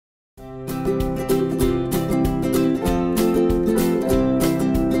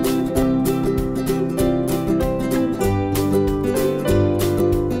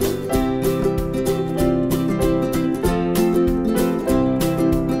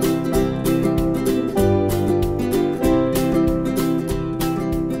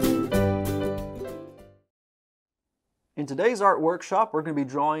In today's art workshop, we're going to be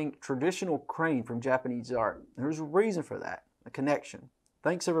drawing traditional crane from Japanese art. There's a reason for that, a connection.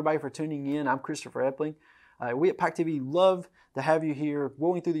 Thanks everybody for tuning in. I'm Christopher Epling. We at Pack TV love to have you here.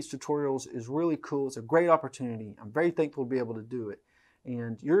 Going through these tutorials is really cool. It's a great opportunity. I'm very thankful to be able to do it.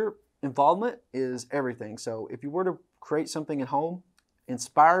 And your involvement is everything. So if you were to create something at home,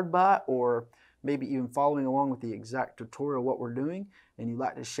 inspired by or maybe even following along with the exact tutorial what we're doing, and you'd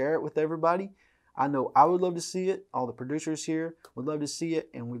like to share it with everybody, I know I would love to see it. All the producers here would love to see it,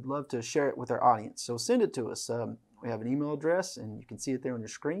 and we'd love to share it with our audience. So send it to us. We have an email address, and you can see it there on your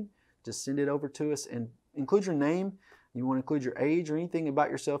screen. Just send it over to us and include your name. You want to include your age or anything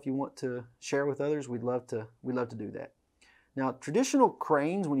about yourself you want to share with others. We'd love to do that. Now, traditional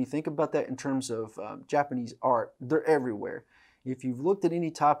cranes, when you think about that in terms of Japanese art, they're everywhere. If you've looked at any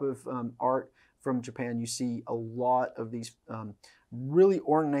type of art from Japan, you see a lot of these really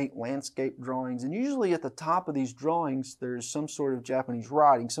ornate landscape drawings, and usually at the top of these drawings there's some sort of Japanese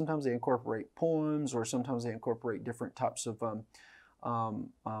writing. Sometimes they incorporate poems, or sometimes they incorporate different types of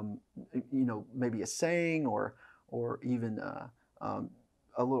maybe a saying or even a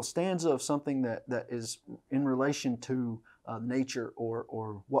little stanza of something that is in relation to nature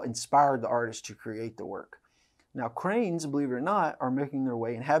or what inspired the artist to create the work. Now, cranes, believe it or not, are making their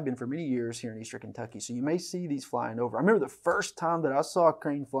way and have been for many years here in Eastern Kentucky. So you may see these flying over. I remember the first time that I saw a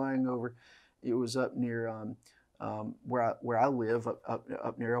crane flying over, it was up near where I live,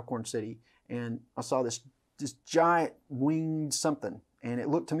 up near Elkhorn City, and I saw this giant winged something, and it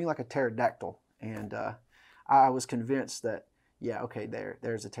looked to me like a pterodactyl. And I was convinced that, yeah, okay,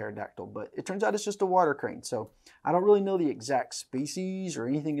 there's a pterodactyl, but it turns out it's just a water crane. So I don't really know the exact species or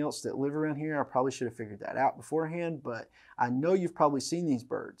anything else that live around here. I probably should have figured that out beforehand, but I know you've probably seen these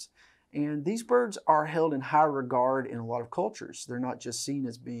birds. And these birds are held in high regard in a lot of cultures. They're not just seen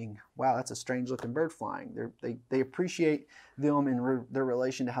as being, wow, that's a strange looking bird flying. They appreciate them in their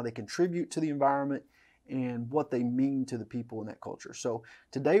relation to how they contribute to the environment and what they mean to the people in that culture. So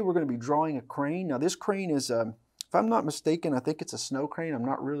today we're going to be drawing a crane. Now this crane is if I'm not mistaken, I think it's a snow crane. I'm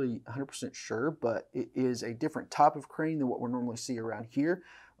not really 100% sure, but it is a different type of crane than what we normally see around here.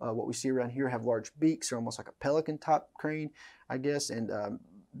 What we see around here have large beaks. They're almost like a pelican type crane, I guess, and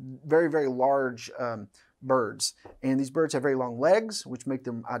very, very large birds. And these birds have very long legs, which make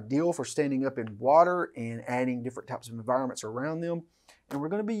them ideal for standing up in water and adding different types of environments around them. And we're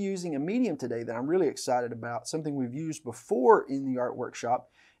going to be using a medium today that I'm really excited about, something we've used before in the art workshop.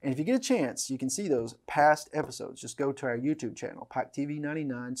 And if you get a chance, you can see those past episodes. Just go to our YouTube channel, Pack TV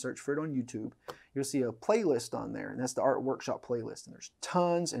 99, search for it on YouTube. You'll see a playlist on there, and that's the art workshop playlist. And there's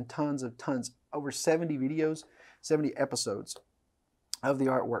tons and tons, over 70 videos, 70 episodes of the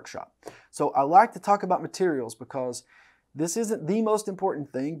art workshop. So I like to talk about materials because this isn't the most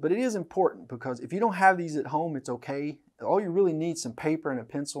important thing, but it is important because if you don't have these at home, it's okay. All you really need is some paper and a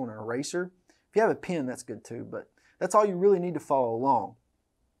pencil and an eraser. If you have a pen, that's good too, but that's all you really need to follow along.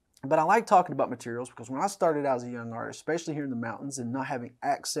 But I like talking about materials because when I started out as a young artist, especially here in the mountains and not having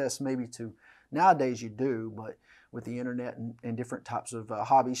access maybe to, nowadays you do, but with the internet and different types of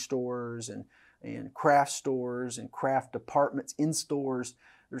hobby stores and craft stores and craft departments in stores,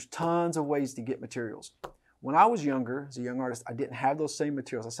 there's tons of ways to get materials. When I was younger, as a young artist, I didn't have those same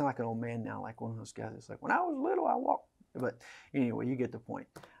materials. I sound like an old man now, like one of those guys that's like, when I was little, I walked. But anyway, you get the point.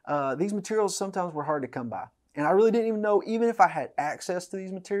 These materials sometimes were hard to come by. And I really didn't even know, even if I had access to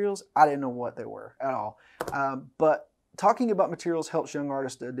these materials, I didn't know what they were at all. But talking about materials helps young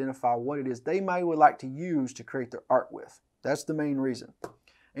artists to identify what it is they would like to use to create their art with. That's the main reason.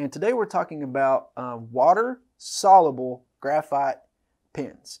 And today we're talking about water-soluble graphite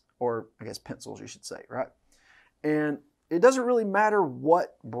pens, or I guess pencils you should say, right? And it doesn't really matter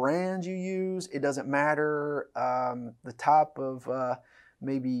what brand you use. It doesn't matter the type of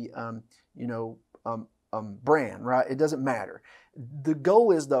brand, right? It doesn't matter. The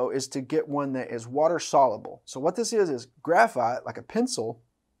goal is, though, is to get one that is water soluble. So what this is graphite, like a pencil,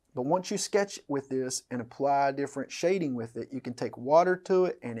 but once you sketch with this and apply different shading with it, you can take water to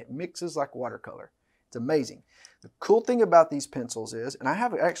it and it mixes like watercolor. It's amazing. The cool thing about these pencils is, and I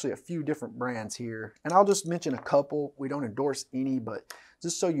have actually a few different brands here, and I'll just mention a couple. We don't endorse any, but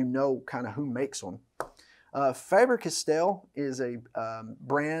just so you know kind of who makes them. Faber-Castell is a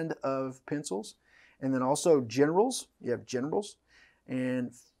brand of pencils. And then also Generals, you have Generals.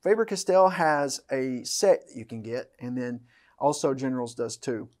 And Faber-Castell has a set that you can get, and then also Generals does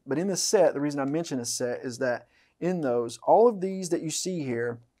too. But in the set, the reason I mention a set is that in those, all of these that you see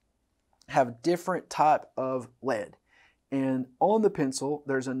here have different type of lead. And on the pencil,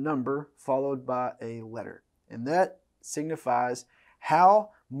 there's a number followed by a letter. And that signifies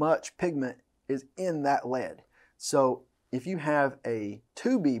how much pigment is in that lead. So if you have a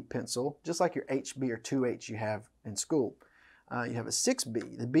 2B pencil, just like your HB or 2H you have in school, you have a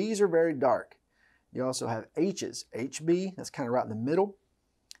 6B. The B's are very dark. You also have H's. HB, that's kind of right in the middle.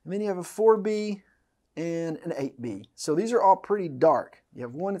 And then you have a 4B and an 8B. So these are all pretty dark. You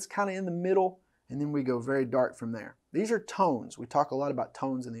have one that's kind of in the middle, and then we go very dark from there. These are tones. We talk a lot about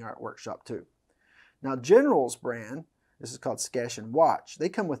tones in the art workshop too. Now General's brand, this is called Sketch and Watch. They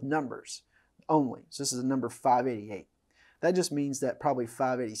come with numbers only. So this is a number 588. That just means that probably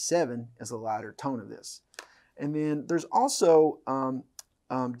 587 is a lighter tone of this. And then there's also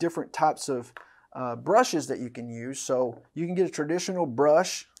different types of brushes that you can use. So you can get a traditional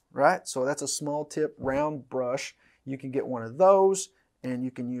brush, right? So that's a small tip round brush. You can get one of those, and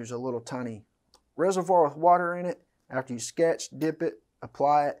you can use a little tiny reservoir with water in it. After you sketch, dip it,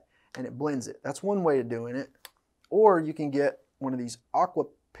 apply it, and it blends it. That's one way of doing it. Or you can get one of these aqua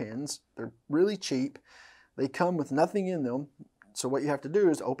pens. They're really cheap. They come with nothing in them. So what you have to do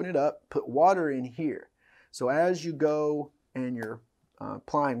is open it up, put water in here. So as you go and you're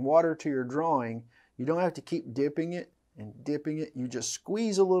applying water to your drawing, you don't have to keep dipping it and dipping it. You just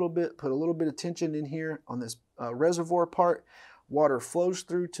squeeze a little bit, put a little bit of tension in here on this reservoir part. Water flows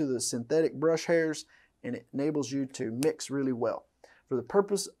through to the synthetic brush hairs, and it enables you to mix really well. For the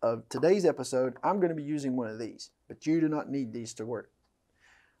purpose of today's episode, I'm going to be using one of these, but you do not need these to work.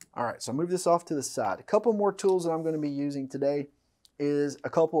 All right, so I'll move this off to the side. A couple more tools that I'm going to be using today is a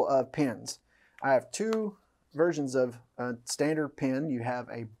couple of pens. I have two versions of a standard pen. You have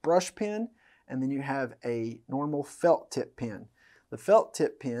a brush pen, and then you have a normal felt tip pen. The felt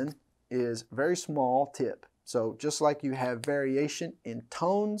tip pen is very small tip. So just like you have variation in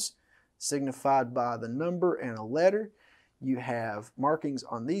tones signified by the number and a letter, you have markings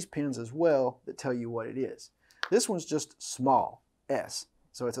on these pens as well that tell you what it is. This one's just small, S.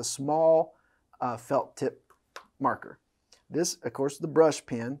 So it's a small felt tip marker. This, of course, is the brush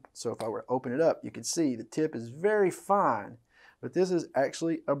pen. So if I were to open it up, you can see the tip is very fine, but this is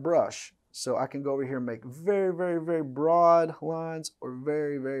actually a brush. So I can go over here and make very, very, very broad lines or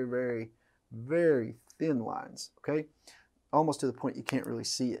very, very, very, very thin lines, okay? Almost to the point you can't really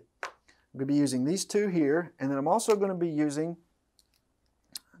see it. I'm going to be using these two here, and then I'm also going to be using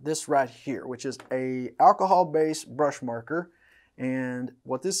this right here, which is a alcohol-based brush marker. And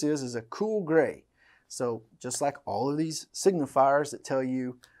what this is a cool gray. So just like all of these signifiers that tell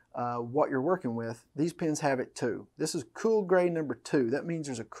you what you're working with, these pens have it too. This is cool gray number 2. That means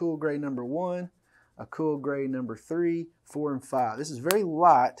there's a cool gray number 1, a cool gray number 3, 4, and 5. This is very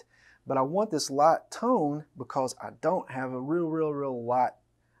light, but I want this light tone because I don't have a real light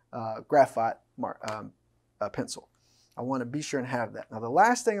graphite pencil. I want to be sure and have that. Now the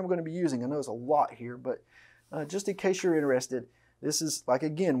last thing I'm going to be using, I know it's a lot here, but just in case you're interested, this is, like,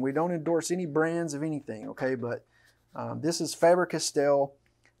 again, we don't endorse any brands of anything, okay, but this is Faber-Castell.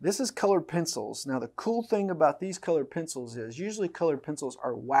 This is colored pencils. Now the cool thing about these colored pencils is usually colored pencils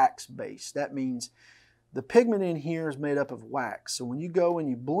are wax based. That means the pigment in here is made up of wax. So when you go and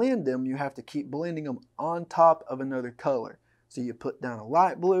you blend them, you have to keep blending them on top of another color. So you put down a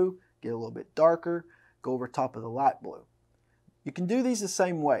light blue, get a little bit darker, go over top of the light blue. You can do these the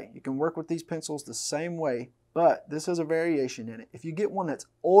same way. You can work with these pencils the same way, but this has a variation in it. If you get one that's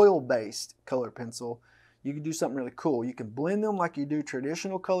oil-based color pencil, you can do something really cool. You can blend them like you do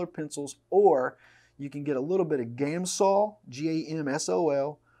traditional color pencils, or you can get a little bit of Gamsol,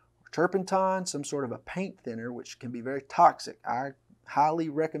 G-A-M-S-O-L, turpentine, some sort of a paint thinner, which can be very toxic. I highly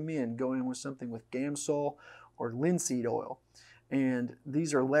recommend going with something with Gamsol or linseed oil, and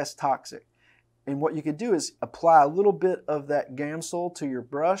these are less toxic. And what you could do is apply a little bit of that Gamsol to your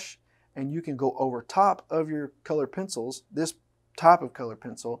brush, and you can go over top of your color pencils, this type of color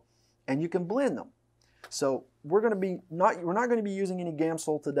pencil, and you can blend them. So we're not going to be using any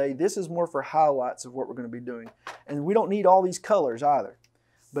Gamsol today. This is more for highlights of what we're going to be doing. And we don't need all these colors either.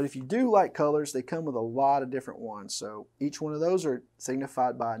 But if you do like colors, they come with a lot of different ones. So each one of those are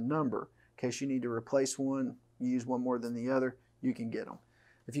signified by a number. In case you need to replace one, you use one more than the other, you can get them.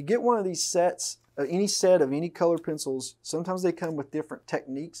 If you get one of these sets, any set of any color pencils, sometimes they come with different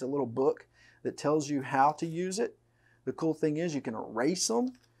techniques, a little book that tells you how to use it. The cool thing is you can erase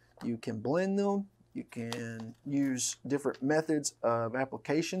them, you can blend them, you can use different methods of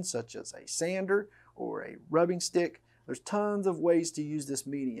application such as a sander or a rubbing stick. There's tons of ways to use this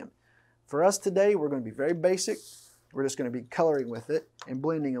medium. For us today, we're going to be very basic. We're just going to be coloring with it and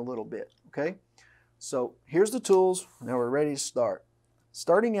blending a little bit, okay? So here's the tools. Now we're ready to start.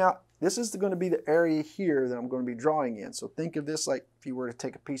 Starting out, this is going to be the area here that I'm going to be drawing in. So think of this like if you were to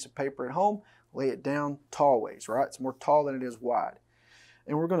take a piece of paper at home, lay it down tall ways, right? It's more tall than it is wide.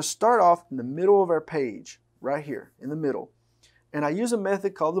 And we're going to start off in the middle of our page. right here in the middle. And I use a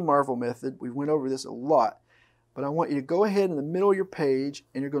method called the Marvel method. We went over this a lot. But I want you to go ahead in the middle of your page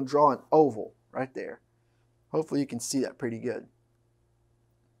and you're going to draw an oval right there. Hopefully you can see that pretty good.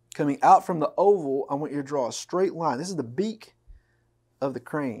 Coming out from the oval, I want you to draw a straight line. This is the beak of the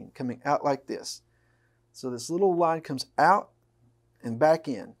crane coming out like this. So this little line comes out and back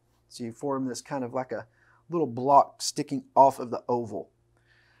in. So you form this kind of like a little block sticking off of the oval.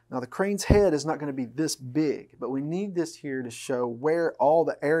 Now the crane's head is not going to be this big, but we need this here to show where all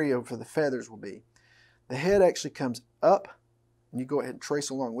the area for the feathers will be. The head actually comes up, and you go ahead and trace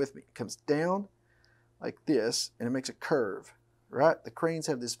along with me. It comes down like this, and it makes a curve, right? The cranes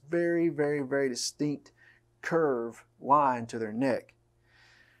have this very, very, very distinct curve line to their neck.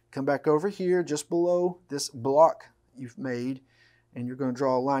 Come back over here just below this block you've made, and you're going to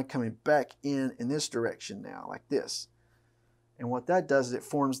draw a line coming back in this direction now, like this. And what that does is it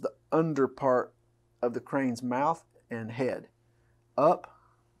forms the under part of the crane's mouth and head. Up,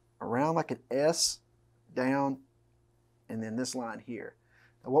 around like an S, down, and then this line here.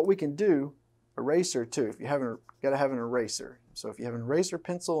 Now what we can do, eraser too, if you haven't, got to have an eraser. So if you have an eraser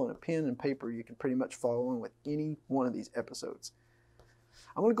pencil and a pen and paper, you can pretty much follow along with any one of these episodes.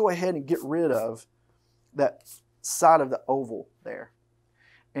 I'm going to go ahead and get rid of that side of the oval there.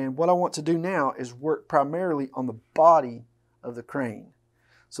 And what I want to do now is work primarily on the body of the crane.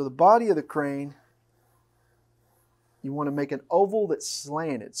 So the body of the crane, you want to make an oval that's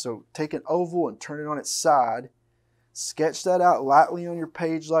slanted. So take an oval and turn it on its side. Sketch that out lightly on your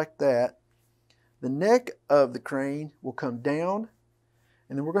page like that. The neck of the crane will come down,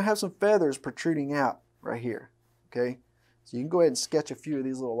 and then we're going to have some feathers protruding out right here. Okay, so you can go ahead and sketch a few of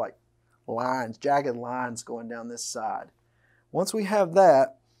these little like lines, jagged lines going down this side. Once we have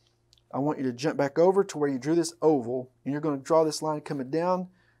that, I want you to jump back over to where you drew this oval, and you're going to draw this line coming down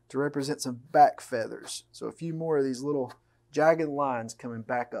to represent some back feathers. So a few more of these little jagged lines coming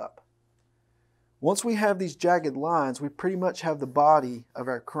back up. Once we have these jagged lines, we pretty much have the body of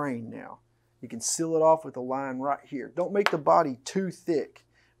our crane now. You can seal it off with a line right here. Don't make the body too thick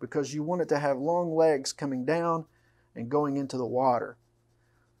because you want it to have long legs coming down and going into the water.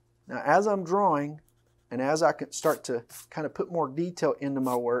 Now as I'm drawing, and as I can start to kind of put more detail into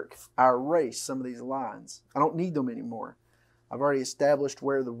my work, I erase some of these lines. I don't need them anymore. I've already established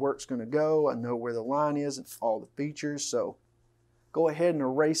where the work's going to go. I know where the line is and all the features. So go ahead and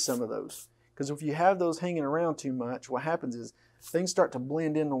erase some of those. Because if you have those hanging around too much, what happens is things start to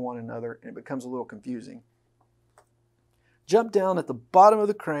blend into one another and it becomes a little confusing. Jump down at the bottom of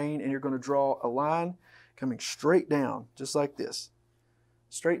the crane and you're going to draw a line coming straight down, just like this.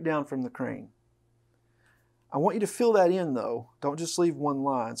 Straight down from the crane. I want you to fill that in though. Don't just leave one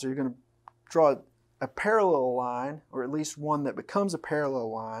line. So you're going to draw a parallel line, or at least one that becomes a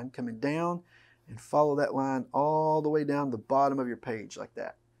parallel line, coming down, and follow that line all the way down to the bottom of your page like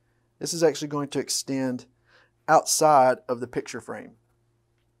that. This is actually going to extend outside of the picture frame.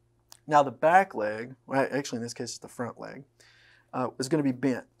 Now the back leg, well actually in this case it's the front leg, is going to be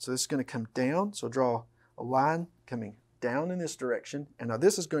bent. So this is going to come down, so draw a line coming down in this direction, and now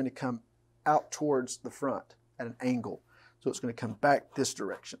this is going to come out towards the front at an angle. So it's going to come back this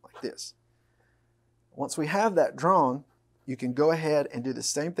direction like this. Once we have that drawn, you can go ahead and do the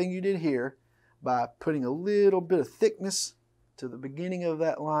same thing you did here by putting a little bit of thickness to the beginning of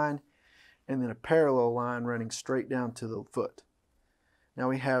that line and then a parallel line running straight down to the foot. Now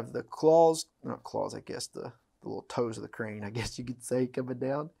we have the claws, not claws, I guess, the little toes of the crane, I guess you could say, coming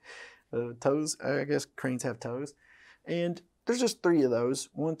down. Toes, I guess cranes have toes. And there's just 3 of those,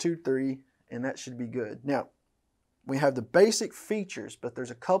 1, 2, 3, and that should be good. Now, we have the basic features, but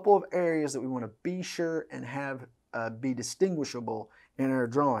there's a couple of areas that we want to be sure and have be distinguishable in our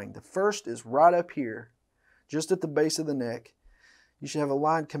drawing. The first is right up here, just at the base of the neck. You should have a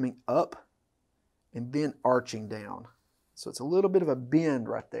line coming up and then arching down. So it's a little bit of a bend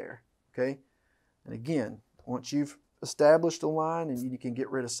right there, okay? And again, once you've established a line, and you can get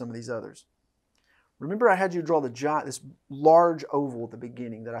rid of some of these others. Remember I had you draw this large oval at the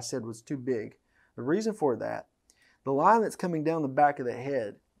beginning that I said was too big. The reason for that, the line that's coming down the back of the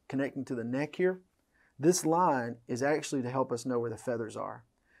head, connecting to the neck here, this line is actually to help us know where the feathers are.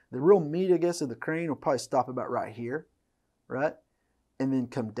 The real meat, I guess, of the crane will probably stop about right here, right? And then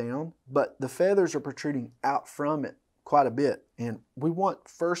come down. But the feathers are protruding out from it quite a bit. And we want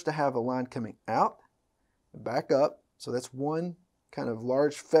first to have a line coming out and back up. So that's one kind of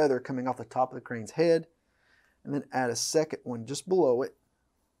large feather coming off the top of the crane's head. And then add a second one just below it,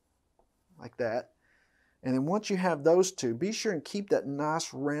 like that. And then once you have those two, be sure and keep that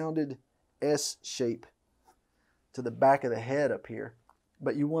nice rounded S shape to the back of the head up here.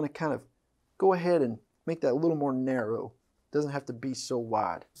 But you want to kind of go ahead and make that a little more narrow. It doesn't have to be so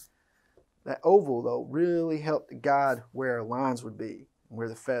wide. That oval, though, really helped to guide where our lines would be and where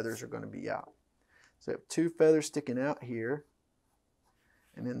the feathers are going to be out. So I have 2 feathers sticking out here,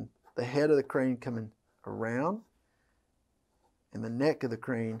 and then the head of the crane coming around, and the neck of the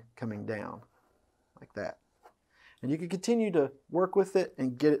crane coming down, like that. And you can continue to work with it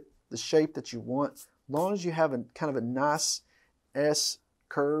and get it the shape that you want, as long as you have a kind of a nice S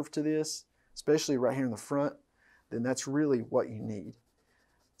curve to this, especially right here in the front, then that's really what you need.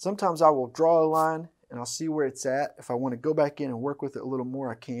 Sometimes I will draw a line and I'll see where it's at. If I want to go back in and work with it a little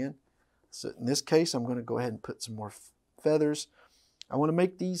more, I can. So in this case, I'm going to go ahead and put some more feathers. I want to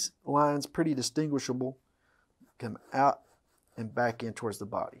make these lines pretty distinguishable. Come out and back in towards the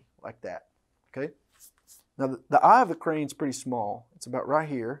body, like that. Okay. Now the eye of the crane is pretty small. It's about right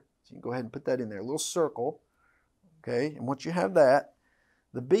here. So you can go ahead and put that in there, a little circle. Okay. And once you have that,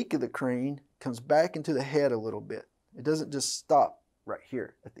 the beak of the crane comes back into the head a little bit. It doesn't just stop right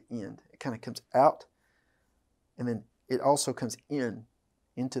here at the end. It kind of comes out, and then it also comes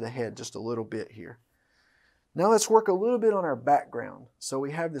into the head just a little bit here. Now let's work a little bit on our background. So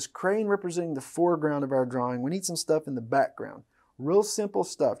we have this crane representing the foreground of our drawing. We need some stuff in the background. Real simple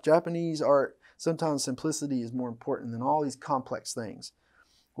stuff. Japanese art, sometimes simplicity is more important than all these complex things.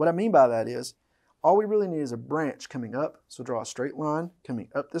 What I mean by that is, all we really need is a branch coming up. So draw a straight line coming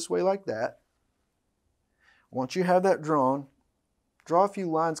up this way like that. Once you have that drawn, draw a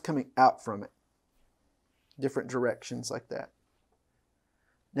few lines coming out from it. Different directions like that.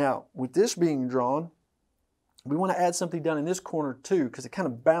 Now, with this being drawn, we want to add something down in this corner too, because it kind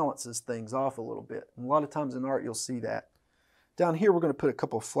of balances things off a little bit. And a lot of times in art, you'll see that. Down here, we're going to put a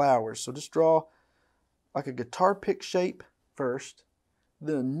couple of flowers. So just draw like a guitar pick shape first,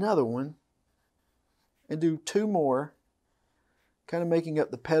 then another one, and do 2 more, kind of making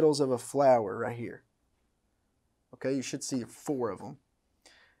up the petals of a flower right here. Okay, you should see 4 of them.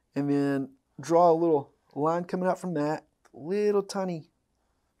 And then draw a little line coming out from that, little tiny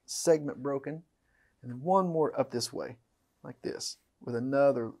segment broken, and then 1 more up this way, like this, with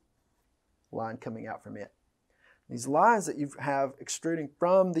another line coming out from it. These lines that you have extruding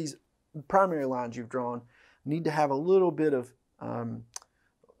from these primary lines you've drawn need to have a little bit of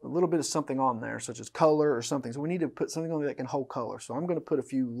something on there, such as color or something. So we need to put something on there that can hold color. So I'm going to put a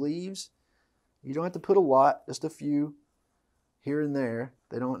few leaves. You don't have to put a lot, just a few here and there.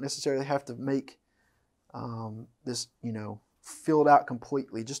 They don't necessarily have to make this, filled out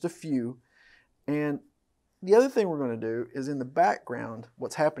completely, just a few. And the other thing we're going to do is in the background,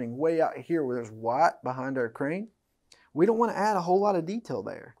 what's happening way out here where there's white behind our crane, we don't want to add a whole lot of detail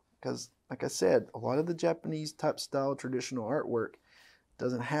there because, like I said, a lot of the Japanese type style traditional artwork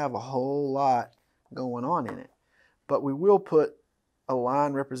doesn't have a whole lot going on in it. But we will put a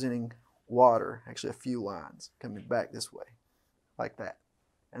line representing water, actually a few lines coming back this way, like that.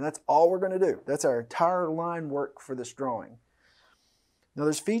 And that's all we're going to do. That's our entire line work for this drawing. Now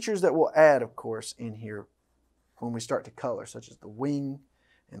there's features that we'll add, of course, in here when we start to color, such as the wing,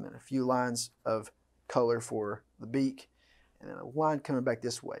 and then a few lines of color for the beak, and then a line coming back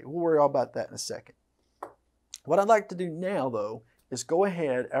this way. We'll worry all about that in a second. What I'd like to do now, though, is go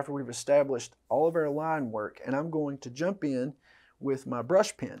ahead after we've established all of our line work, and I'm going to jump in with my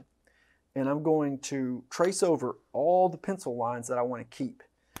brush pen, and I'm going to trace over all the pencil lines that I want to keep,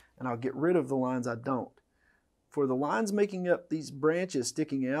 and I'll get rid of the lines I don't. For the lines making up these branches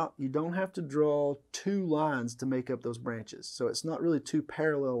sticking out, you don't have to draw 2 lines to make up those branches. So it's not really 2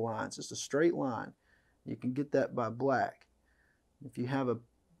 parallel lines, just a straight line. You can get that by black. If you have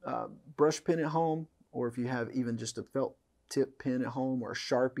a brush pen at home, or if you have even just a felt tip pen at home or a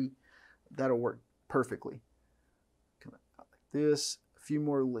Sharpie, that'll work perfectly. Come out like this, a few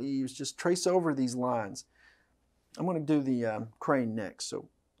more leaves, just trace over these lines. I'm going to do the crane next. So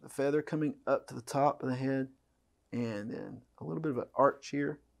the feather coming up to the top of the head, and then a little bit of an arch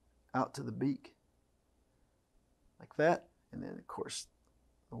here out to the beak, like that. And then, of course,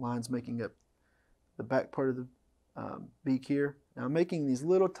 the lines making up the back part of the beak here. Now I'm making these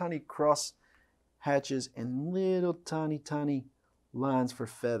little tiny cross hatches and little tiny lines for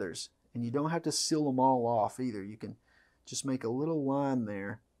feathers. And you don't have to seal them all off either. You can just make a little line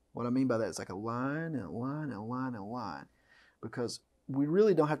there. What I mean by that is like a line and a line and a line and a line. Because we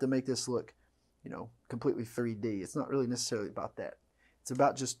really don't have to make this look, completely 3D. It's not really necessarily about that. It's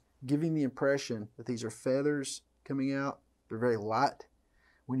about just giving the impression that these are feathers coming out. They're very light.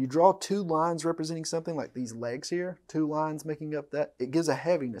 When you draw 2 lines representing something like these legs here, 2 lines making up that, it gives a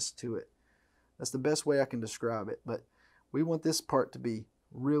heaviness to it. That's the best way I can describe it. But we want this part to be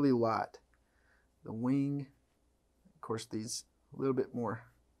really light. The wing, of course, these a little bit more.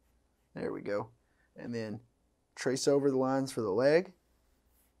 There we go. and then trace over the lines for the leg,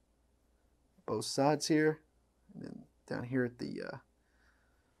 both sides here, and then down here at the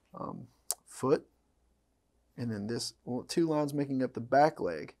foot, and then this 2 lines making up the back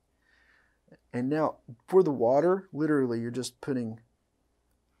leg. And now for the water, literally you're just putting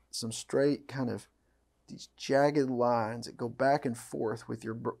some straight kind of these jagged lines that go back and forth with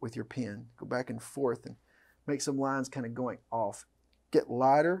your pen. Go back and forth and make some lines kind of going off. Get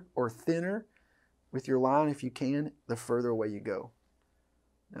lighter or thinner with your line if you can, the further away you go.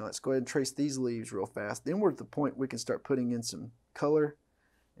 Now let's go ahead and trace these leaves real fast. Then we're at the point we can start putting in some color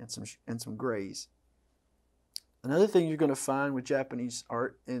and some grays. Another thing you're going to find with Japanese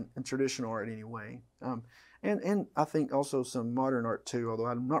art and traditional art anyway, and I think also some modern art too, although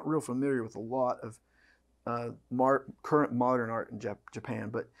I'm not real familiar with a lot of current modern art in Japan,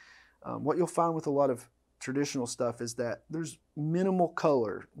 but what you'll find with a lot of traditional stuff is that there's minimal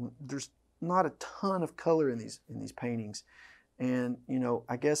color. There's not a ton of color in these paintings, and you know,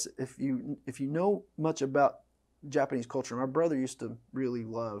 I guess if you know much about Japanese culture, my brother used to really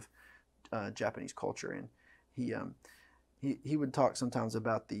love Japanese culture, and he would talk sometimes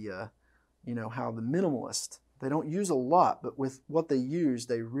about the you know, how the minimalist, they don't use a lot, but with what they use,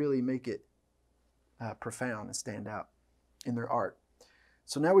 they really make it profound and stand out in their art.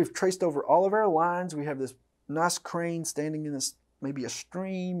 So now we've traced over all of our lines. We have this nice crane standing in this, maybe a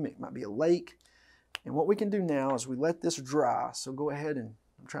stream, it might be a lake. And what we can do now is we let this dry. So go ahead and,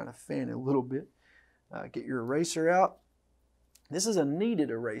 I'm trying to fan it a little bit. Get your eraser out. This is a kneaded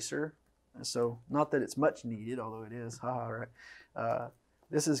eraser. So not that it's much kneaded, although it is, right?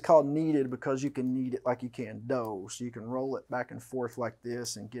 This is called kneaded because you can knead it like you can dough. So you can roll it back and forth like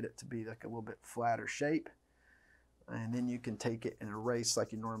this and get it to be like a little bit flatter shape. And then you can take it and erase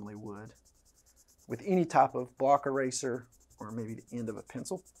like you normally would with any type of block eraser or maybe the end of a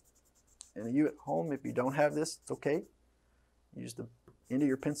pencil. And you at home, if you don't have this, it's okay. Use the end of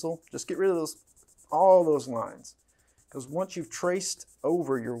your pencil. Just get rid of all those lines. Because once you've traced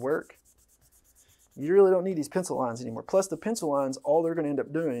over your work, you really don't need these pencil lines anymore. Plus the pencil lines, all they're going to end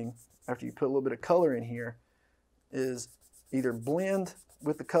up doing after you put a little bit of color in here is either blend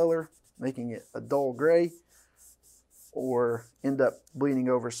with the color, making it a dull gray, or end up bleeding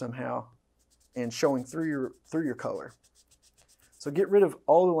over somehow and showing through your color. So get rid of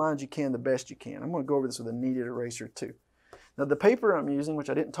all the lines you can the best you can. I'm going to go over this with a kneaded eraser too. Now the paper I'm using, which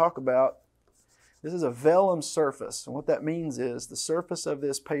I didn't talk about, this is a vellum surface. And what that means is the surface of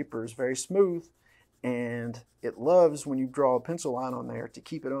this paper is very smooth, and it loves when you draw a pencil line on there to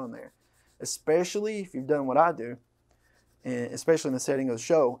keep it on there. Especially if you've done what I do, and especially in the setting of the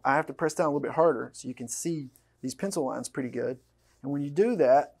show, I have to press down a little bit harder so you can see these pencil lines pretty good. And when you do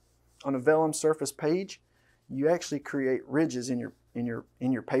that on a vellum surface page, you actually create ridges in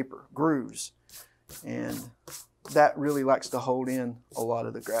your paper, grooves. And that really likes to hold in a lot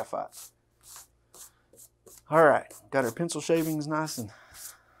of the graphite. All right, got our pencil shavings nice and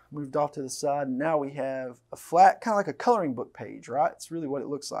moved off to the side. And now we have a flat, kind of like a coloring book page, right? It's really what it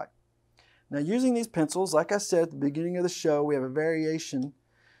looks like. Now using these pencils, like I said at the beginning of the show, we have a variation.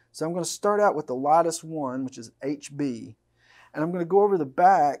 So I'm going to start out with the lightest one, which is HB. And I'm going to go over the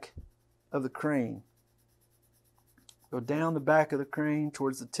back of the crane. Go down the back of the crane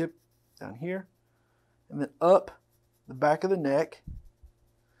towards the tip down here. And then up the back of the neck.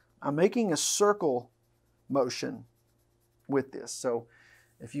 I'm making a circle motion with this. So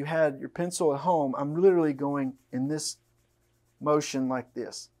if you had your pencil at home, I'm literally going in this motion like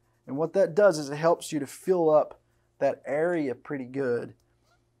this. And what that does is it helps you to fill up that area pretty good.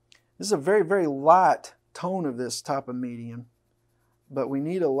 This is a very, very light tone of this type of medium, but we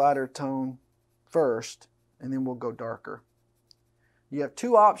need a lighter tone first, and then we'll go darker. You have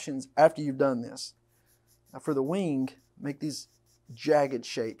two options after you've done this. Now for the wing, make these jagged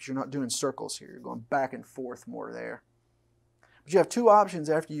shapes. You're not doing circles here. You're going back and forth more there. But you have two options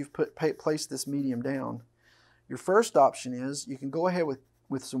after you've placed this medium down. Your first option is you can go ahead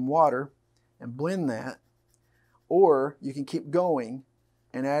with some water and blend that, or you can keep going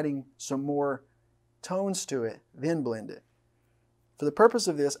and adding some more tones to it, then blend it. For the purpose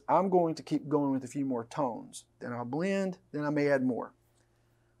of this, I'm going to keep going with a few more tones. Then I'll blend, then I may add more.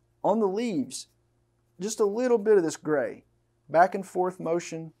 On the leaves, just a little bit of this gray. Back and forth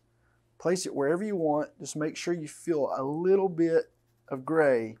motion, place it wherever you want. Just make sure you feel a little bit of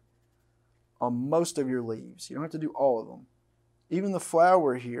gray on most of your leaves. You don't have to do all of them. Even the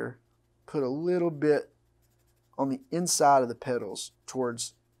flower here, put a little bit on the inside of the petals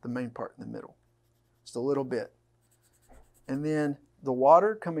towards the main part in the middle. Just a little bit. And then the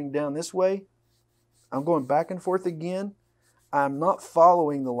water coming down this way, I'm going back and forth again. I'm not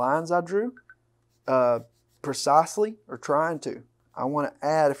following the lines I drew. precisely or trying to. I want to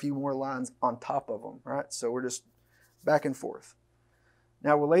add a few more lines on top of them, right? So we're just back and forth.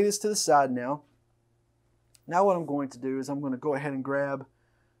 Now we'll lay this to the side now. Now what I'm going to do is I'm going to go ahead and grab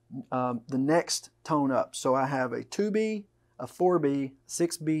the next tone up. So I have a 2B, a 4B,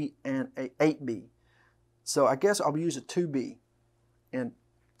 6B, and a 8B. So I guess I'll use a 2B. And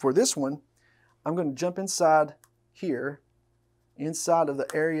for this one, I'm going to jump inside here, inside of the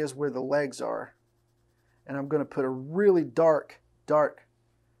areas where the legs are. And I'm going to put a really dark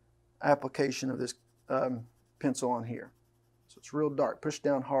application of this pencil on here. So it's real dark, push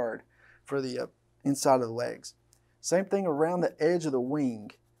down hard for the inside of the legs. Same thing around the edge of the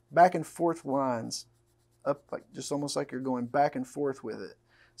wing, back and forth lines, up like just almost like you're going back and forth with it.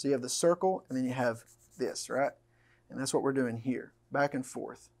 So you have the circle and then you have this, right? And that's what we're doing here, back and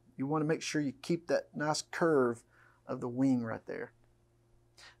forth. You want to make sure you keep that nice curve of the wing right there.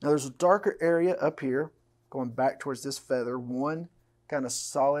 Now there's a darker area up here going back towards this feather, one kind of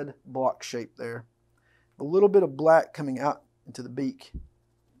solid block shape there. A little bit of black coming out into the beak.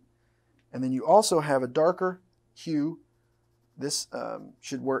 And then you also have a darker hue. This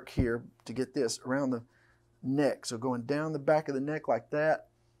should work here to get this around the neck. So going down the back of the neck like that.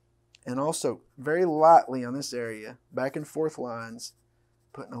 And also very lightly on this area, back and forth lines,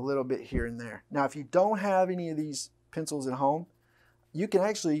 putting a little bit here and there. Now if you don't have any of these pencils at home, you can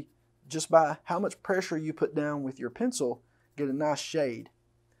actually, just by how much pressure you put down with your pencil, get a nice shade.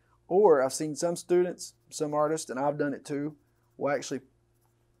 Or I've seen some students, some artists, and I've done it too, will actually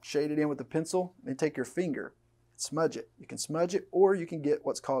shade it in with the pencil and take your finger, smudge it. You can smudge it, or you can get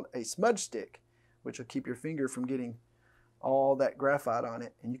what's called a smudge stick, which will keep your finger from getting all that graphite on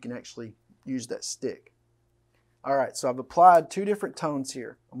it, and you can actually use that stick. All right, so I've applied two different tones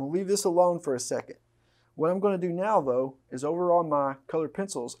here. I'm going to leave this alone for a second. What I'm going to do now, though, is over on my colored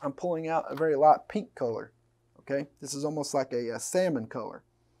pencils, I'm pulling out a very light pink color. Okay, this is almost like a salmon color.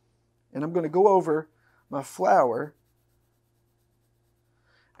 And I'm going to go over my flower,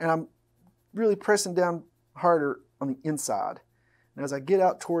 and I'm really pressing down harder on the inside. And as I get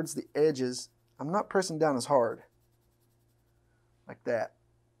out towards the edges, I'm not pressing down as hard. Like that.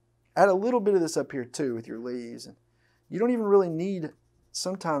 Add a little bit of this up here too with your leaves. And you don't even really need,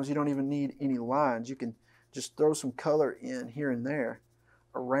 sometimes you don't even need any lines. You can just throw some color in here and there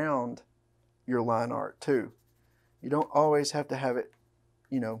around your line art too. You don't always have to have it,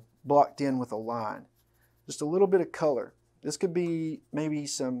 you know, blocked in with a line. Just a little bit of color. This could be maybe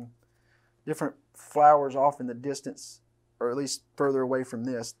some different flowers off in the distance, or at least further away from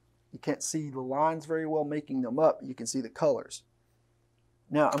this. You can't see the lines very well making them up. You can see the colors.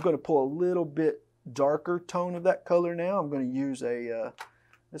 Now I'm going to pull a little bit darker tone of that color now. I'm going to use a,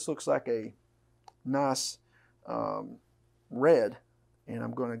 this looks like a nice red, and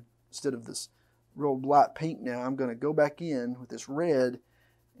I'm going to, instead of this real light pink now, I'm going to go back in with this red,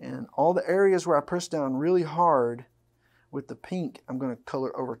 and all the areas where I press down really hard with the pink, I'm going to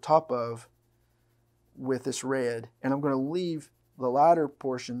color over top of with this red, and I'm going to leave the lighter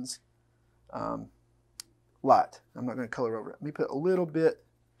portions light. I'm not going to color over it. Let me put a little bit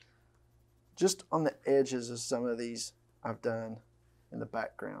just on the edges of some of these I've done in the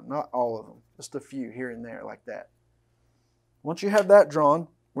background. Not all of them, just a few here and there like that. Once you have that drawn,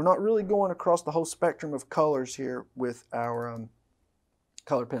 we're not really going across the whole spectrum of colors here with our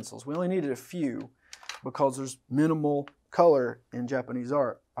color pencils. We only needed a few because there's minimal color in Japanese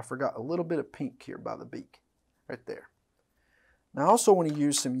art. I forgot a little bit of pink here by the beak, right there. Now I also want to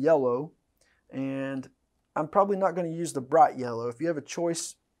use some yellow, and I'm probably not going to use the bright yellow. If you have a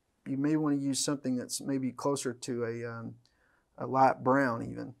choice, you may want to use something that's maybe closer to a light brown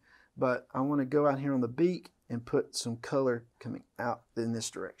even. But I want to go out here on the beak and put some color coming out in this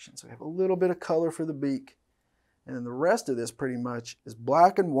direction. So we have a little bit of color for the beak, and then the rest of this pretty much is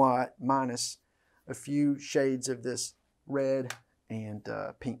black and white minus a few shades of this red and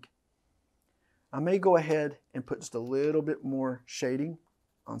pink. I may go ahead and put just a little bit more shading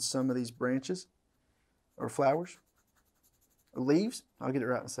on some of these branches or flowers or leaves. I'll get it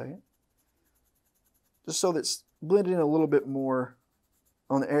right in a second. Just so that it's blended in a little bit more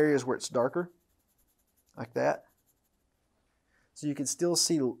on the areas where it's darker, like that. So you can still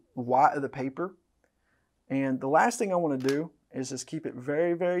see the white of the paper. And the last thing I want to do is just keep it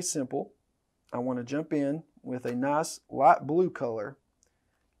very, very simple. I want to jump in with a nice light blue color,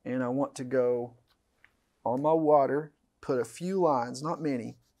 and I want to go on my water, put a few lines, not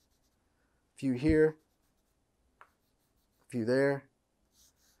many, a few here, a few there,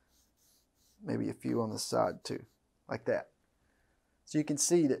 maybe a few on the side too, like that. So you can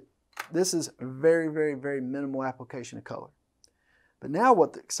see that this is a very, very, very minimal application of color. But now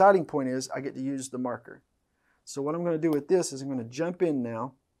what the exciting point is, I get to use the marker. So what I'm going to do with this is I'm going to jump in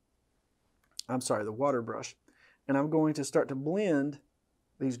now. I'm sorry, the water brush. And I'm going to start to blend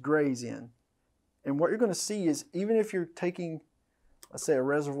these grays in. And what you're going to see is, even if you're taking, let's say, a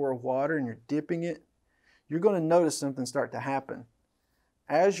reservoir of water and you're dipping it, you're going to notice something start to happen.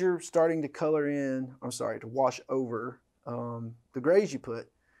 As you're starting to color in, to wash over the grays you put,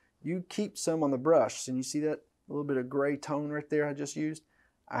 you keep some on the brush. And you see that little bit of gray tone right there I just used?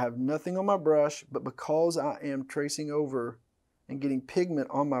 I have nothing on my brush, but because I am tracing over and getting pigment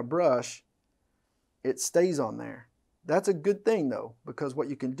on my brush, it stays on there. That's a good thing though, because what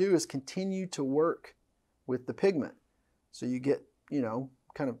you can do is continue to work with the pigment. So you get,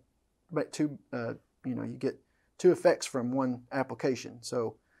 kind of you get two effects from one application.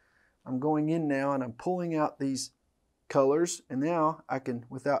 So I'm going in now and I'm pulling out these colors, and now I can,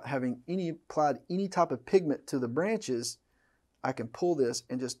 without having applied any type of pigment to the branches, I can pull this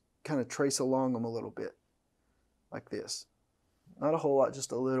and just kind of trace along them a little bit like this. Not a whole lot,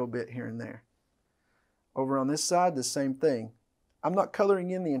 just a little bit here and there. Over on this side, the same thing. I'm not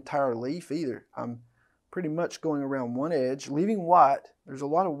coloring in the entire leaf either. I'm pretty much going around one edge, leaving white. There's a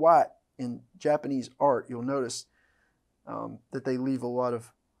lot of white in Japanese art. You'll notice that they leave a lot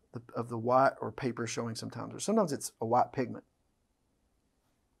of the white or paper showing sometimes, or sometimes it's a white pigment.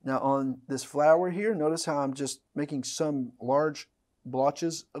 Now on this flower here, notice how I'm just making some large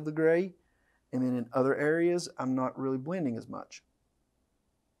blotches of the gray, and then in other areas I'm not really blending as much.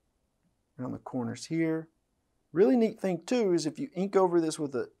 Around the corners here. Really neat thing too is if you ink over this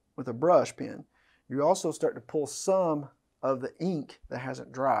with a brush pen, you also start to pull some of the ink that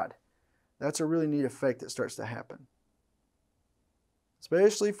hasn't dried. That's a really neat effect that starts to happen.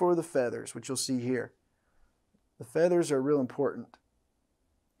 Especially for the feathers, which you'll see here. The feathers are real important.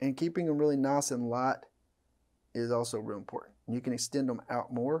 And keeping them really nice and light is also real important. And you can extend them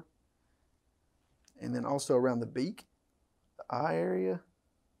out more. And then also around the beak, the eye area.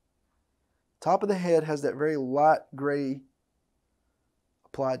 Top of the head has that very light gray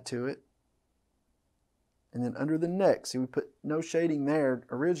applied to it. And then under the neck, see, we put no shading there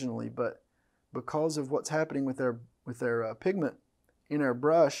originally, but because of what's happening with their pigment in our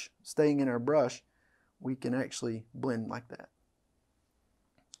brush, staying in our brush, we can actually blend like that.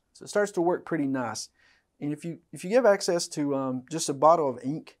 So it starts to work pretty nice. And if you have access to just a bottle of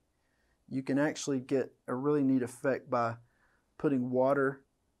ink, you can actually get a really neat effect by putting water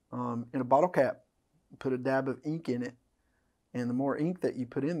in a bottle cap. Put a dab of ink in it, and the more ink that you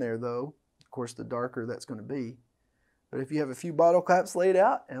put in there, though, of course, the darker that's going to be. But if you have a few bottle caps laid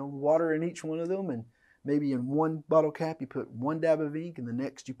out and water in each one of them, and maybe in one bottle cap you put one dab of ink, and the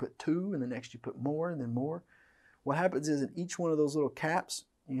next you put two, and the next you put more, and then more. What happens is in each one of those little caps,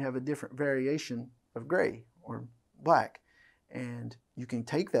 you have a different variation of gray or black. And you can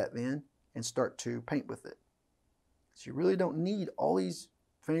take that then and start to paint with it. So you really don't need all these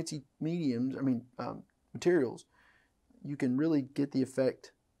fancy materials. You can really get the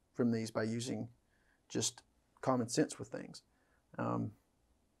effect from these by using just common sense with things.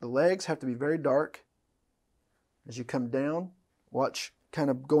 The legs have to be very dark. As you come down, watch kind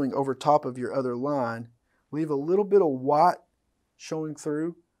of going over top of your other line. Leave a little bit of white showing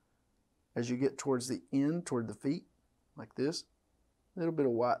through as you get towards the end, toward the feet, like this. A little bit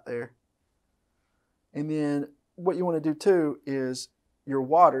of white there. And then what you want to do too is your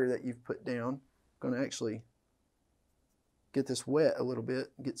water that you've put down, going to actually get this wet a little bit,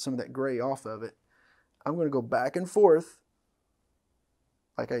 get some of that gray off of it. I'm going to go back and forth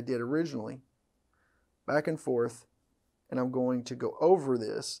like I did originally. Back and forth, and I'm going to go over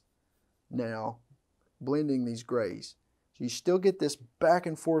this now, blending these grays. So you still get this back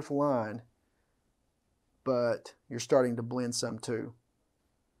and forth line, but you're starting to blend some too.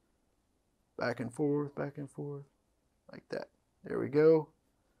 Back and forth, like that. There we go.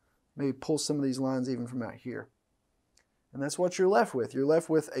 Maybe pull some of these lines even from out here. And that's what you're left with. You're left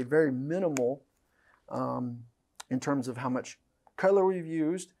with a very minimal, in terms of how much color we've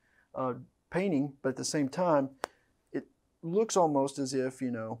used, painting, but at the same time, it looks almost as if,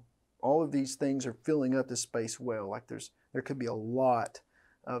 all of these things are filling up this space well. Like there could be a lot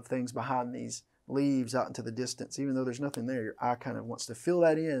of things behind these leaves out into the distance. Even though there's nothing there, your eye kind of wants to fill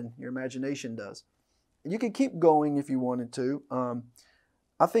that in. Your imagination does. You could keep going if you wanted to.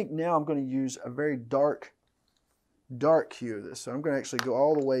 I think now I'm going to use a very dark hue of this. So I'm going to actually go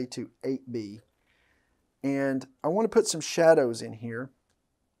all the way to 8B. And I want to put some shadows in here.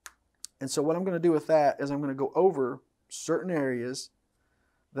 And so what I'm going to do with that is I'm going to go over certain areas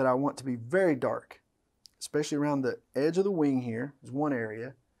that I want to be very dark, especially around the edge of the wing here is one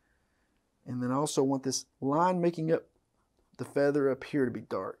area. And then I also want this line making up the feather up here to be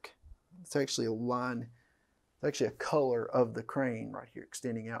dark. It's actually a line, it's actually a color of the crane right here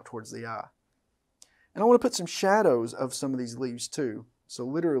extending out towards the eye. And I want to put some shadows of some of these leaves too. So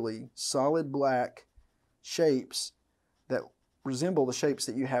literally solid black shapes that resemble the shapes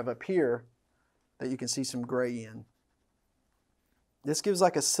that you have up here that you can see some gray in. This gives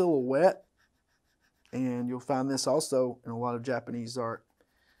like a silhouette, and you'll find this also in a lot of Japanese art,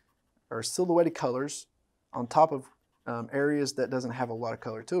 are silhouetted colors on top of areas that doesn't have a lot of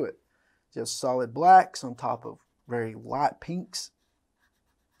color to it. Just solid blacks on top of very light pinks,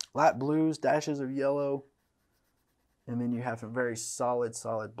 light blues, dashes of yellow, and then you have some very solid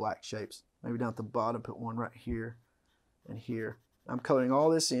black shapes. Maybe down at the bottom, put one right here and here. I'm coloring all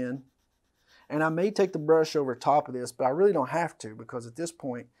this in, and I may take the brush over top of this, but I really don't have to, because at this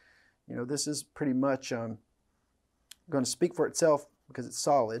point, you know, this is pretty much going to speak for itself because it's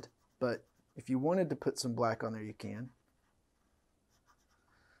solid. But if you wanted to put some black on there, you can.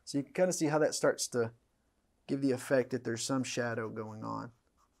 So you can kind of see how that starts to give the effect that there's some shadow going on.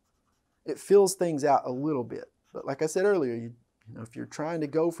 It fills things out a little bit. But like I said earlier, you know, if you're trying to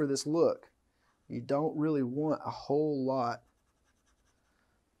go for this look, you don't really want a whole lot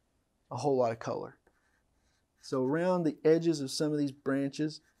of color. So around the edges of some of these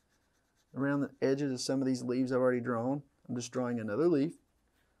branches, around the edges of some of these leaves I've already drawn, I'm just drawing another leaf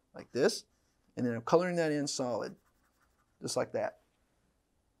like this, and then I'm coloring that in solid, just like that.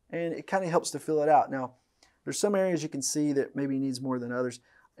 And it kind of helps to fill it out. Now, there's some areas you can see that maybe needs more than others,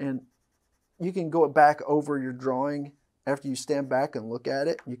 and you can go back over your drawing after you stand back and look at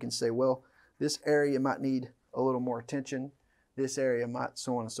it. You can say, well, this area might need a little more attention, this area might,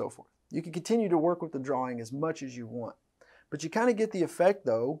 so on and so forth. You can continue to work with the drawing as much as you want, but you kind of get the effect,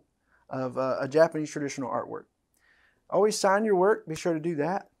 though, of a Japanese traditional artwork. Always sign your work, be sure to do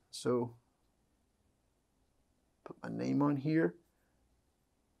that. So, put my name on here.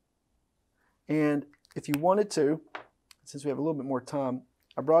 And if you wanted to, since we have a little bit more time,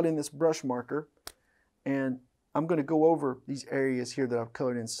 I brought in this brush marker, and I'm going to go over these areas here that I've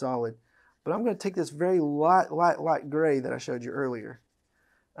colored in solid. But I'm going to take this very light gray that I showed you earlier,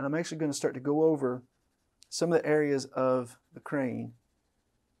 and I'm actually going to start to go over some of the areas of the crane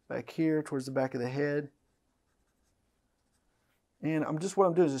back here towards the back of the head. And what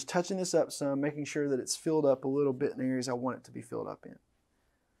I'm doing is just touching this up some, making sure that it's filled up a little bit in the areas I want it to be filled up in.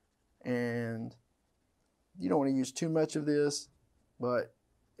 And you don't want to use too much of this, but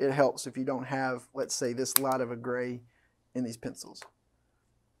it helps if you don't have, let's say, this light of a gray in these pencils.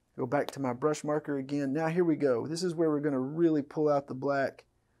 Go back to my brush marker again. Now here we go. This is where we're going to really pull out the black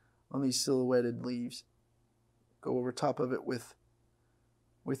on these silhouetted leaves. Go over top of it with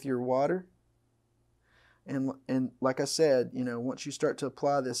your water. And like I said, you know, once you start to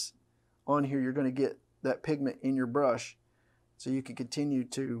apply this on here, you're going to get that pigment in your brush, so you can continue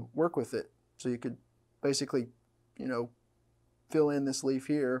to work with it. So you could basically, you know, fill in this leaf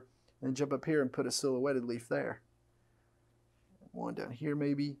here and jump up here and put a silhouetted leaf there. One down here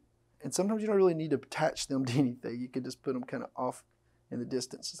maybe. And sometimes you don't really need to attach them to anything. You can just put them kind of off in the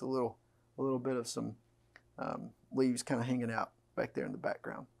distance. Just a little bit of some leaves kind of hanging out back there in the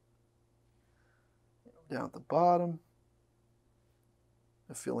background. Down at the bottom,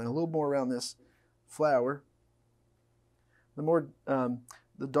 I fill in a little more around this flower. The more,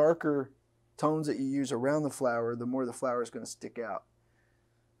 the darker tones that you use around the flower, the more the flower is going to stick out.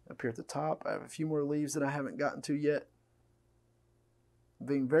 Up here at the top, I have a few more leaves that I haven't gotten to yet.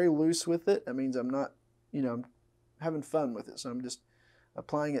 Being very loose with it, that means I'm not, you know, I'm having fun with it. So I'm just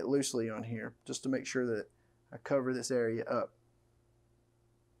applying it loosely on here just to make sure that I cover this area up.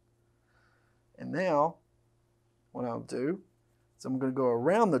 And now, what I'll do is I'm going to go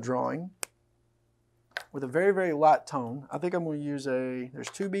around the drawing with a very light tone. I think I'm going to use there's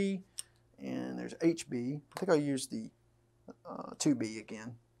 2B and there's HB. I think I'll use the 2B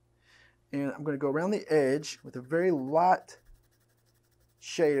again. And I'm going to go around the edge with a very light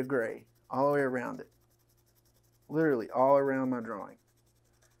shade of gray all the way around it. Literally all around my drawing.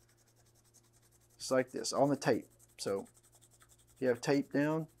 Just like this, on the tape. So if you have tape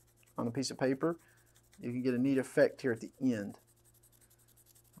down on a piece of paper, you can get a neat effect here at the end.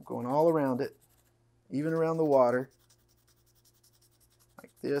 I'm going all around it, even around the water,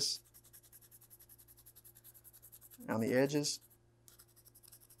 like this, around the edges.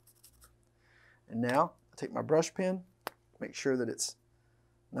 And now I take my brush pen, make sure that it's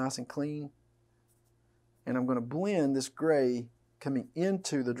nice and clean, and I'm going to blend this gray coming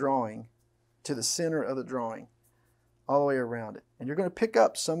into the drawing to the center of the drawing all the way around it. And you're going to pick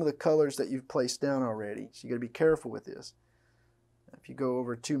up some of the colors that you've placed down already, so you got to be careful with this. If you go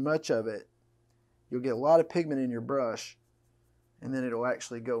over too much of it, you'll get a lot of pigment in your brush, and then it'll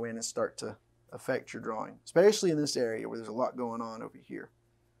actually go in and start to affect your drawing, especially in this area where there's a lot going on over here.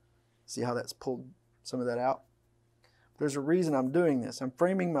 See how that's pulled some of that out? There's a reason I'm doing this. I'm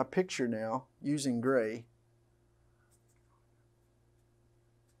framing my picture now using gray,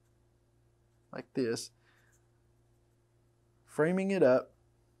 like this, framing it up,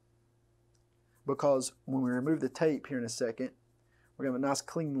 because when we remove the tape here in a second, we're going to have a nice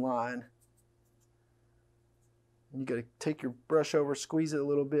clean line. And you got to take your brush over, squeeze it a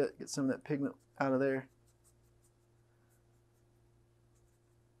little bit, get some of that pigment out of there.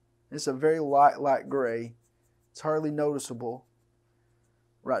 It's a very light gray. It's hardly noticeable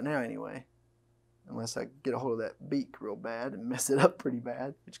right now anyway, unless I get a hold of that beak real bad and mess it up pretty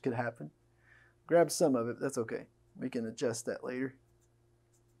bad, which could happen. Grab some of it, that's okay. We can adjust that later.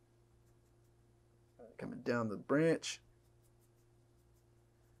 Coming down the branch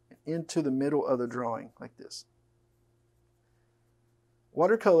and into the middle of the drawing like this.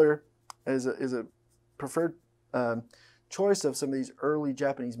 Watercolor is a preferred choice of some of these early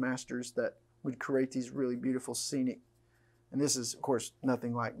Japanese masters that would create these really beautiful scenic, and this is of course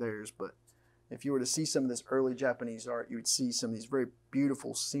nothing like theirs, but if you were to see some of this early Japanese art, you would see some of these very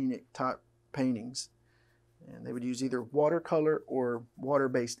beautiful scenic type paintings, and they would use either watercolor or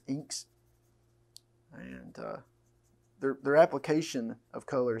water-based inks, and their application of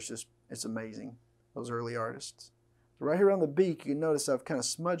color is just, it's amazing, those early artists. So right here on the beak, you can notice I've kind of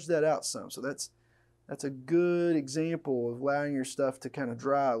smudged that out some, so that's a good example of allowing your stuff to kind of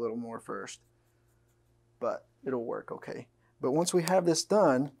dry a little more first, but it'll work okay. But once we have this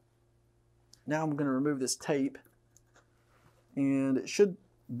done, now I'm going to remove this tape, and it should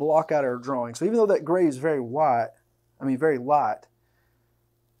block out our drawing. So even though that gray is very light,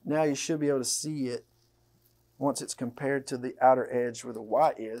 now you should be able to see it once it's compared to the outer edge where the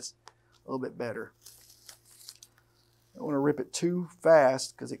white is a little bit better. I don't want to rip it too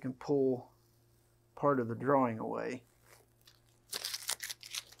fast because it can pull part of the drawing away.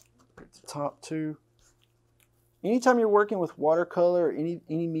 Put the top too. Anytime you're working with watercolor or any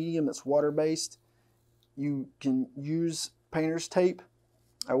medium that's water-based, you can use painter's tape.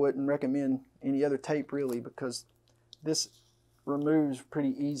 I wouldn't recommend any other tape really, because this removes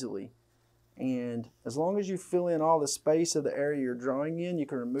pretty easily. And as long as you fill in all the space of the area you're drawing in, you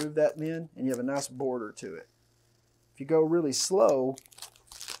can remove that then, and you have a nice border to it. If you go really slow,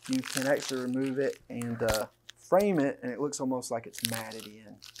 you can actually remove it and frame it, and it looks almost like it's matted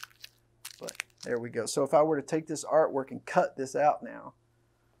in. But there we go. So if I were to take this artwork and cut this out now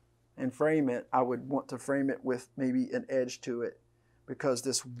and frame it, I would want to frame it with maybe an edge to it, because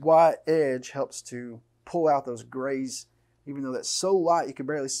this white edge helps to pull out those grays. Even though that's so light you could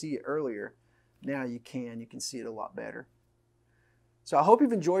barely see it earlier, now you can see it a lot better. So I hope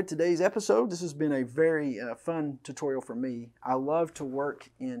you've enjoyed today's episode. This has been a very fun tutorial for me. I love to work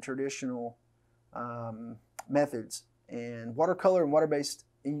in traditional methods, and watercolor and water-based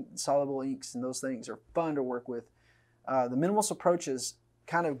soluble inks and those things are fun to work with. The minimalist approaches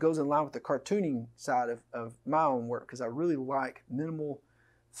kind of goes in line with the cartooning side of my own work, because I really like minimal,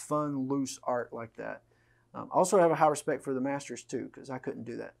 fun, loose art like that. I also have a high respect for the masters too, because I couldn't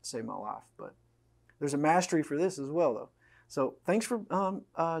do that to save my life. But there's a mastery for this as well, though. So thanks for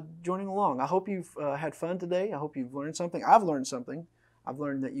joining along. I hope you've had fun today. I hope you've learned something. I've learned something. I've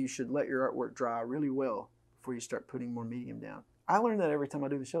learned that you should let your artwork dry really well before you start putting more medium down. I learn that every time I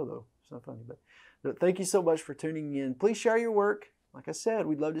do the show, though. It's not funny, but thank you so much for tuning in. Please share your work. Like I said,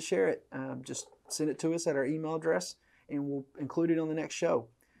 we'd love to share it. Just send it to us at our email address, and we'll include it on the next show.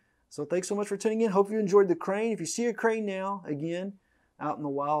 So thanks so much for tuning in. Hope you enjoyed the crane. If you see a crane now, again, out in the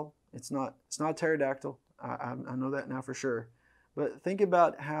wild, it's not a pterodactyl. I know that now for sure. But think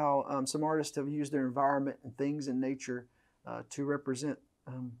about how some artists have used their environment and things in nature to represent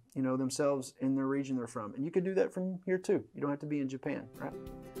themselves in the region they're from. And you can do that from here too. You don't have to be in Japan, right?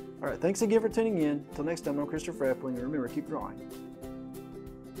 All right, thanks again for tuning in. Until next time, I'm Christopher Epling, and remember, keep drawing.